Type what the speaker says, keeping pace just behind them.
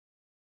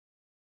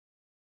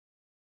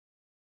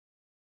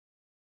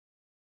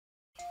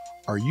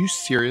Are you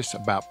serious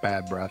about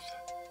bad breath?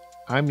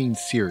 I mean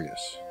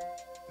serious.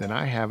 Then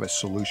I have a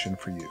solution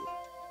for you.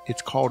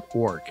 It's called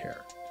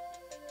OraCare.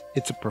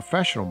 It's a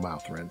professional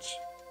mouth rinse,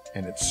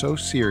 and it's so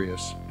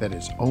serious that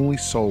it's only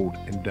sold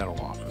in dental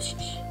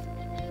offices.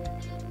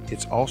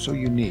 It's also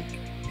unique.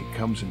 It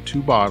comes in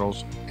 2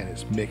 bottles and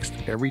is mixed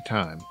every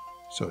time,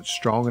 so it's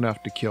strong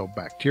enough to kill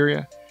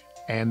bacteria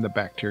and the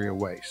bacteria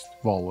waste,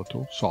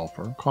 volatile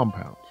sulfur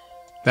compounds.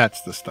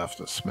 That's the stuff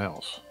that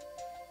smells.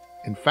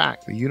 In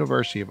fact, the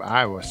University of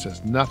Iowa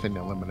says nothing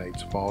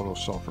eliminates volatile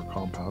sulfur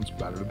compounds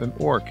better than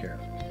OraCare.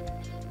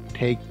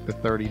 Take the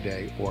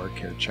 30-day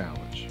OraCare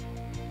challenge.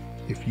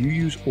 If you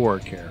use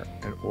OraCare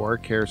and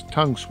OraCare's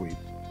tongue sweep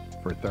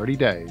for 30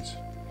 days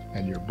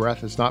and your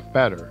breath is not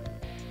better,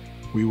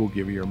 we will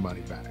give you your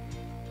money back.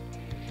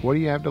 What do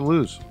you have to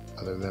lose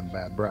other than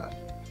bad breath?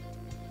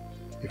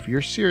 If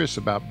you're serious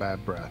about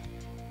bad breath,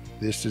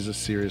 this is a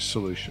serious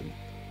solution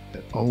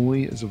that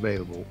only is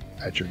available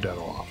at your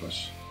dental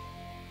office.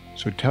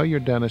 So tell your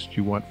dentist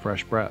you want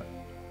fresh breath.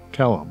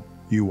 Tell them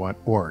you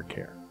want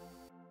OraCare.